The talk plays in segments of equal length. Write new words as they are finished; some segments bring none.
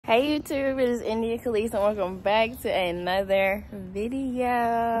Hey YouTube, it is India Khalees and welcome back to another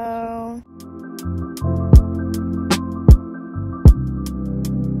video.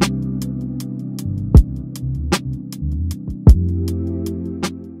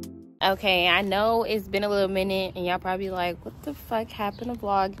 Okay, I know it's been a little minute and y'all probably like, what the fuck happened to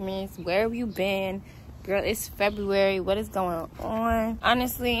Vlogmas? Where have you been? Girl, it's February. What is going on?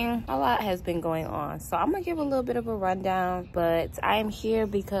 Honestly, a lot has been going on. So I'm gonna give a little bit of a rundown, but I am here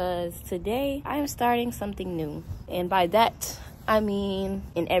because today I am starting something new. And by that, I mean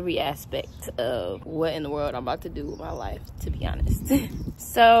in every aspect of what in the world I'm about to do with my life, to be honest.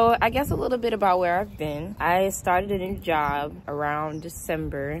 So I guess a little bit about where I've been. I started a new job around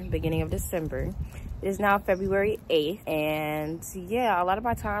December, beginning of December. It is now February 8th, and yeah, a lot of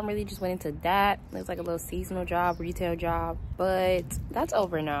my time really just went into that. It's like a little seasonal job, retail job, but that's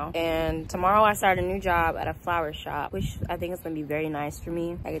over now. And tomorrow I start a new job at a flower shop, which I think is gonna be very nice for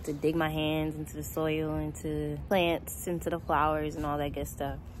me. I get to dig my hands into the soil, into plants, into the flowers and all that good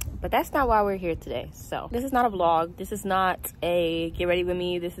stuff. But that's not why we're here today. So this is not a vlog. This is not a get ready with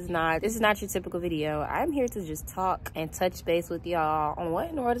me. This is not your typical video. I'm here to just talk and touch base with y'all on what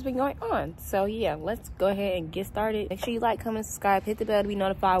in the world has been going on. So yeah, let's go ahead and get started. Make sure you like, comment, subscribe, hit the bell to be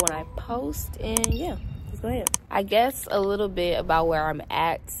notified when I post, and yeah, let's go ahead. I guess a little bit about where I'm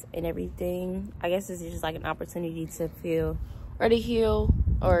at and everything. I guess this is just like an opportunity to feel or to heal,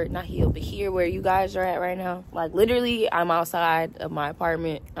 or not heal, but hear where you guys are at right now. Like literally, I'm outside of my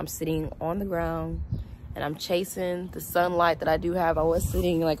apartment. I'm sitting on the ground and I'm chasing the sunlight that I do have. I was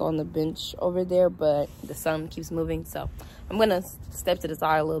sitting like on the bench over there, but the sun keeps moving. So I'm gonna step to the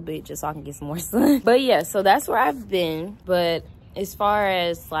side a little bit just so I can get some more sun. But yeah, so that's where I've been. But as far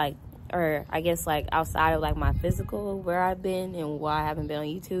as like, or I guess like outside of like my physical, where I've been and why I haven't been on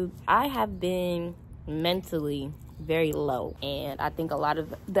YouTube, I have been mentally very low, and I think a lot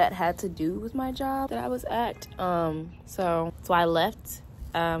of that had to do with my job that I was at. So I left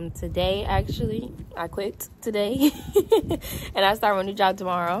today. Actually, I quit today and I start my new job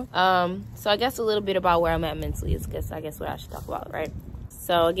tomorrow. So I guess a little bit about where I'm at mentally is I guess what I should talk about, right?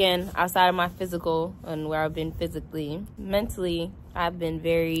 So again, outside of my physical and where I've been physically, mentally I've been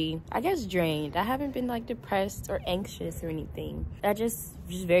very, I guess, drained. I haven't been like depressed or anxious or anything. I just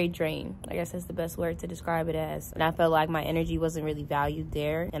very drained. I guess that's the best word to describe it as. And I felt like my energy wasn't really valued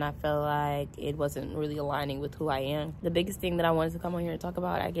there, and I felt like it wasn't really aligning with who I am. The biggest thing that I wanted to come on here and talk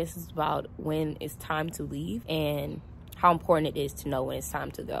about, I guess, is about when it's time to leave and how important it is to know when it's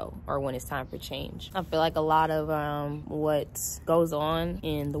time to go or when it's time for change. I feel like a lot of what goes on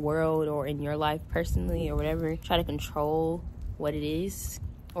in the world or in your life personally or whatever, try to control what it is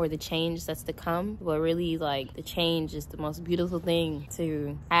or the change that's to come. But really, like, the change is the most beautiful thing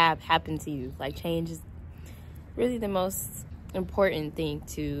to have happen to you. Like, change is really the most important thing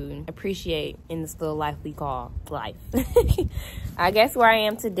to appreciate in this little life we call life. I guess where I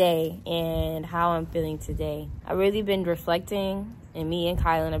am today and how I'm feeling today, I've really been reflecting, and me and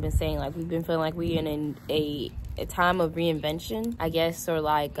Kylan have been saying, like, we've been feeling like we're in a time of reinvention, I guess, or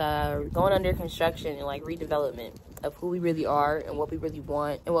like going under construction and like redevelopment of who we really are and what we really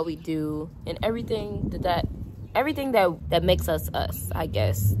want and what we do and everything that makes us us, I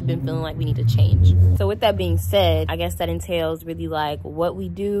guess. Been feeling like we need to change. So with that being said, I guess that entails really like what we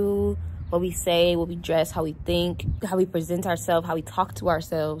do, what we say, what we dress, how we think, how we present ourselves, how we talk to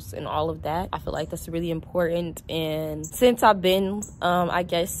ourselves, and all of that. I feel like that's really important. And since I've been, I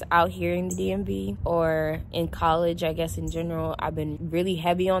guess, out here in the DMV or in college, I guess in general, I've been really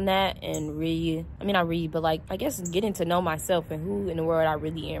heavy on that and I guess getting to know myself and who in the world I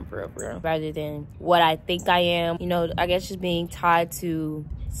really am for real, rather than what I think I am. You know, I guess just being tied to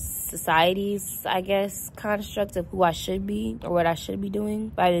society's, I guess, construct of who I should be or what I should be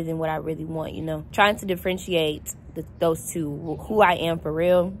doing rather than what I really want, you know. Trying to differentiate those two, who I am for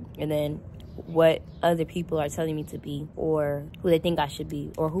real and then what other people are telling me to be or who they think I should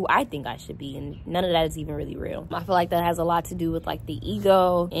be or who I think I should be, and none of that is even really real. I feel like that has a lot to do with like the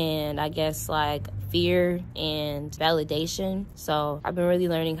ego and I guess like fear and validation. So I've been really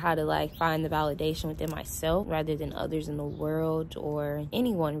learning how to like find the validation within myself rather than others in the world or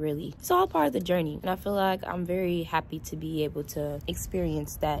anyone really. It's all part of the journey, and I feel like I'm very happy to be able to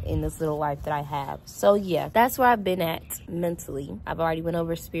experience that in this little life that I have. So yeah, that's where I've been at mentally. I've already went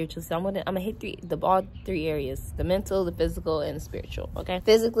over spiritually, so I'm gonna hit all three areas: the mental, the physical, and the spiritual. Okay,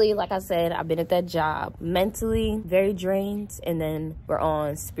 physically, like I said, I've been at that job. Mentally, very drained, and then we're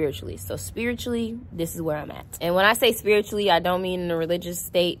on spiritually. So spiritually, this is where I'm at. And when I say spiritually, I don't mean in the religious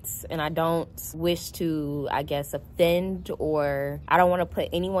states, and I don't wish to, I guess, offend, or I don't want to put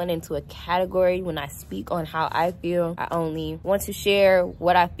anyone into a category when I speak on how I feel. I only want to share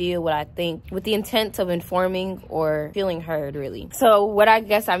what I feel, what I think, with the intent of informing or feeling heard, really. So what I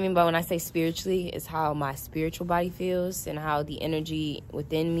guess I mean by when I say spiritually is how my spiritual body feels and how the energy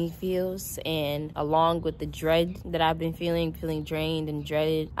within me feels. And along with the dread that I've been feeling drained and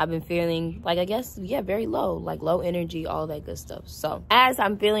dreaded, I've been feeling like, I guess, yeah, very low, like low energy, all that good stuff. So as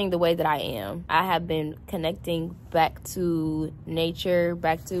I'm feeling the way that I am, I have been connecting back to nature,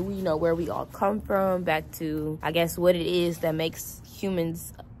 back to, you know, where we all come from, back to, I guess, what it is that makes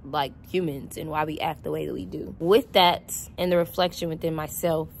humans like humans and why we act the way that we do. With that and the reflection within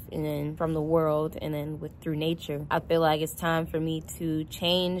myself and then from the world and then through nature, I feel like it's time for me to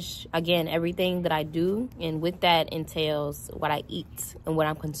change, again, everything that I do. And with that entails what I eat and what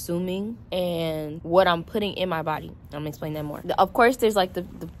I'm consuming and what I'm putting in my body. I'm gonna explain that more. Of course, there's like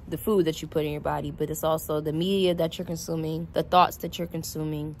the food that you put in your body, but it's also the media that you're consuming, the thoughts that you're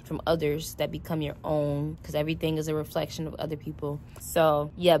consuming from others that become your own, because everything is a reflection of other people.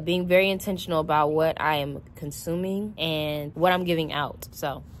 So yeah, being very intentional about what I am consuming and what I'm giving out.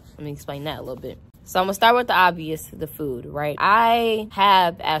 So let me explain that a little bit. So I'm gonna start with the obvious, the food, right? I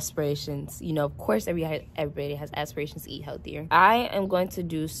have aspirations, you know, of course everybody has aspirations to eat healthier. I am going to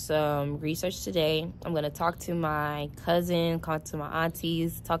do some research today. I'm gonna talk to my cousin, talk to my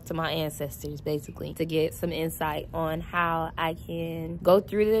aunties, talk to my ancestors, basically, to get some insight on how I can go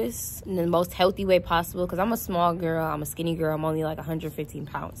through this in the most healthy way possible, because I'm a small girl, I'm a skinny girl, I'm only like 115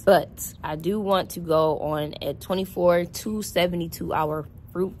 pounds. But I do want to go on a 24 to 72 hour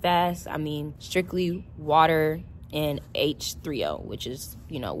fruit fast. I mean, strictly water and H3O, which is,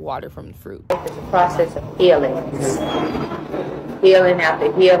 you know, water from the fruit. It's a process of healing. Healing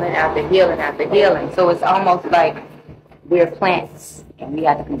after healing after healing after healing. So it's almost like we're plants and we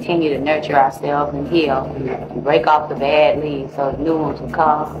have to continue to nurture ourselves and heal and break off the bad leaves so new ones will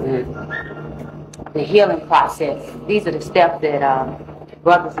come. The healing process. These are the steps that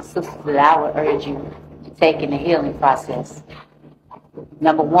brothers and sisters that I would urge you to take in the healing process.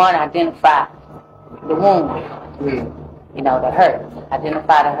 Number one, identify the wound, you know, the hurt.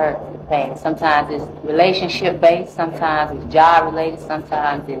 Identify the hurt, the pain. Sometimes it's relationship-based, sometimes it's job-related,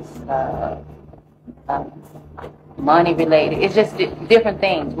 sometimes it's money-related. It's just different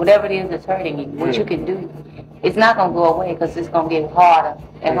things. Whatever it is that's hurting you, what you can do, it's not going to go away because it's going to get harder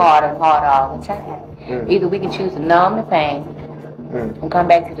and harder and harder all the time. Either we can choose to numb the pain and come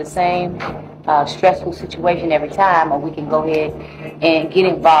back to the same stressful situation every time, or we can go ahead and get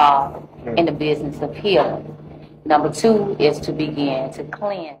involved in the business of healing. Number two is to begin to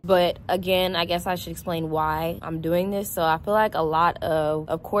cleanse. But again, I guess I should explain why I'm doing this. So I feel like a lot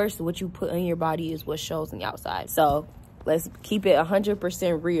of course, what you put in your body is what shows on the outside. So let's keep it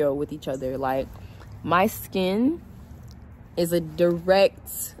 100% real with each other. Like, my skin is a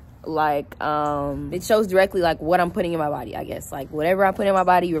direct, like, it shows directly like what I'm putting in my body, I guess. Like, whatever I put in my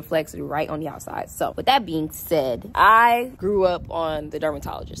body reflects right on the outside. So with that being said, I grew up on the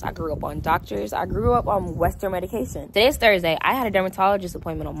dermatologist. I grew up on doctors. I grew up on Western medication. Today is Thursday. I had a dermatologist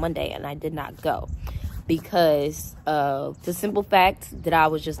appointment on Monday and I did not go because of the simple fact that I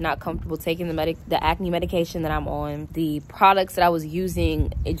was just not comfortable taking the acne medication that I'm on. The products that I was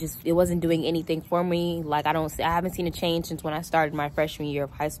using, it wasn't doing anything for me. Like, I haven't seen a change since when I started my freshman year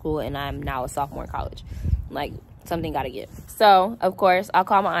of high school, and I'm now a sophomore in college. Like, something gotta give. So of course I'll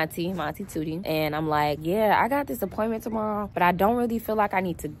call my auntie Tootie, and I'm like, yeah, I got this appointment tomorrow, but I don't really feel like I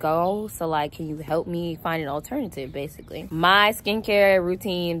need to go, so like, can you help me find an alternative? Basically, my skincare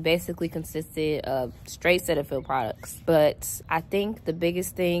routine basically consisted of straight Cetaphil products, but I think the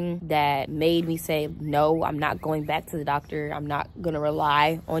biggest thing that made me say no, I'm not going back to the doctor, I'm not gonna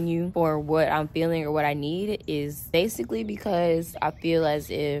rely on you for what I'm feeling or what I need, is basically because I feel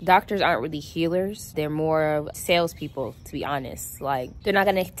as if doctors aren't really healers. They're more of salespeople, to be honest. Like, they're not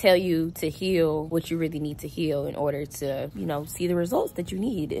gonna tell you to heal what you really need to heal in order to, you know, see the results that you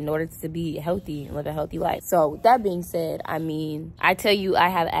need in order to be healthy and live a healthy life. So with that being said, I mean, I tell you I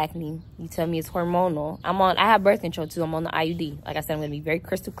have acne, you tell me it's hormonal. I have birth control too. I'm on the IUD. Like I said, I'm gonna be very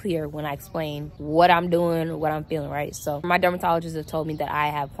crystal clear when I explain what I'm doing, what I'm feeling, right? So my dermatologist have told me that I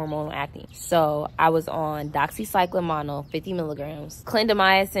have hormonal acne. So I was on doxycycline mono, 50 milligrams,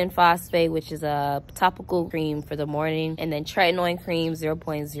 clindamycin phosphate, which is a topical cream cream for the morning, and then tretinoin cream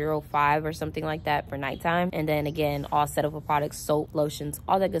 0.05 or something like that for nighttime. And then again, all set of products, soap, lotions,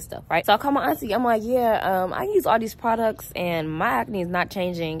 all that good stuff, right? So I call my auntie, I'm like, yeah, I use all these products and my acne is not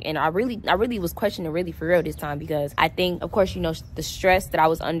changing. And I really was questioning really for real this time, because I think, of course, you know, the stress that I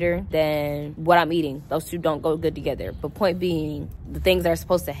was under, then what I'm eating, those two don't go good together. But point being, the things that are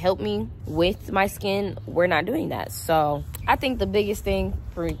supposed to help me with my skin, we're not doing that. So I think the biggest thing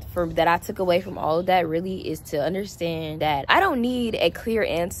for that I took away from all of that really is to understand that I don't need a clear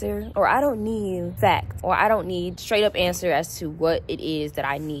answer, or I don't need facts, or I don't need straight up answer as to what it is that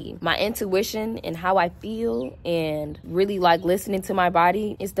I need. My intuition and how I feel and really like listening to my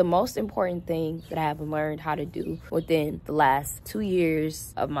body is the most important thing that I have learned how to do within the last 2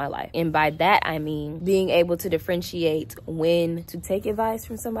 years of my life. And by that, I mean being able to differentiate when to take advice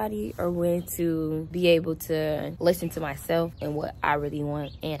from somebody or when to be able to listen to myself and what I really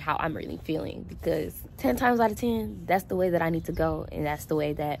want and how I'm really feeling, because 10 times out of 10, that's the way that I need to go, and that's the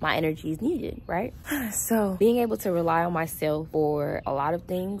way that my energy is needed, right? So being able to rely on myself for a lot of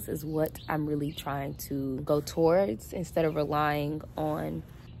things is what I'm really trying to go towards, instead of relying on,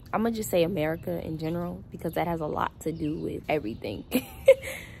 I'm gonna just say, America in general, because that has a lot to do with everything.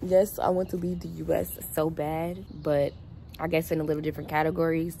 Yes, I want to leave the US so bad, but I guess in a little different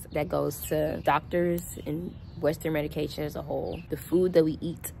categories. That goes to doctors and Western medication as a whole, the food that we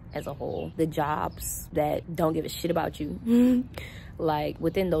eat as a whole, the jobs that don't give a shit about you. Like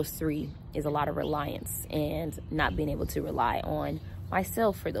within those three is a lot of reliance and not being able to rely on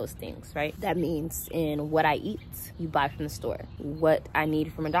myself for those things, right? That means in what I eat, you buy from the store. What I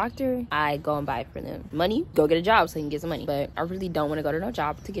need from a doctor, I go and buy for them. Money, go get a job so you can get some money. But I really don't want to go to no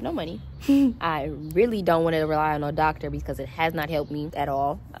job to get no money. I really don't want to rely on no doctor because it has not helped me at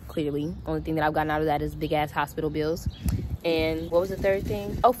all, clearly. Only thing that I've gotten out of that is big ass hospital bills. And what was the third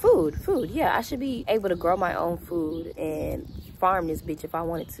thing? Oh, food. Yeah, I should be able to grow my own food and farm this bitch if I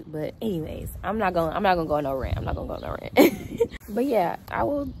wanted to. But anyways, I'm not gonna go on no rant. I'm not gonna go on no rant. But yeah, I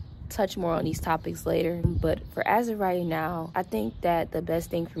will touch more on these topics later. But for as of right now, I think that the best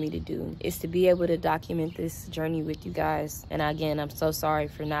thing for me to do is to be able to document this journey with you guys. And again, I'm so sorry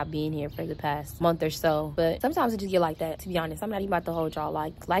for not being here for the past month or so, but sometimes it just get like that, to be honest. I'm not even about to hold y'all.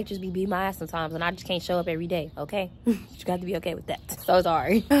 Like, life just be beating my ass sometimes, and I just can't show up every day, okay? You got to be okay with that. So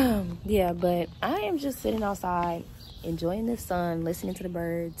sorry. Yeah, but I am just sitting outside enjoying the sun, listening to the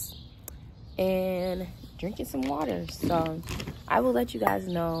birds, and drinking some water. So I will let you guys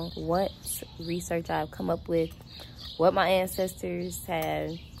know what research I've come up with, what my ancestors have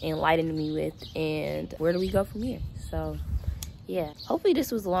enlightened me with, and where do we go from here. So yeah, hopefully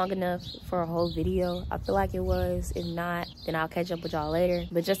this was long enough for a whole video. I feel like it was. If not, then I'll catch up with y'all later.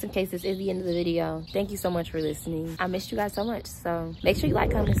 But just in case this is the end of the video, thank you so much for listening. I missed you guys so much. So make sure you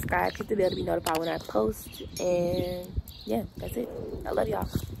like, comment, subscribe, hit the bell to be notified when I post. And yeah, that's it. I love y'all.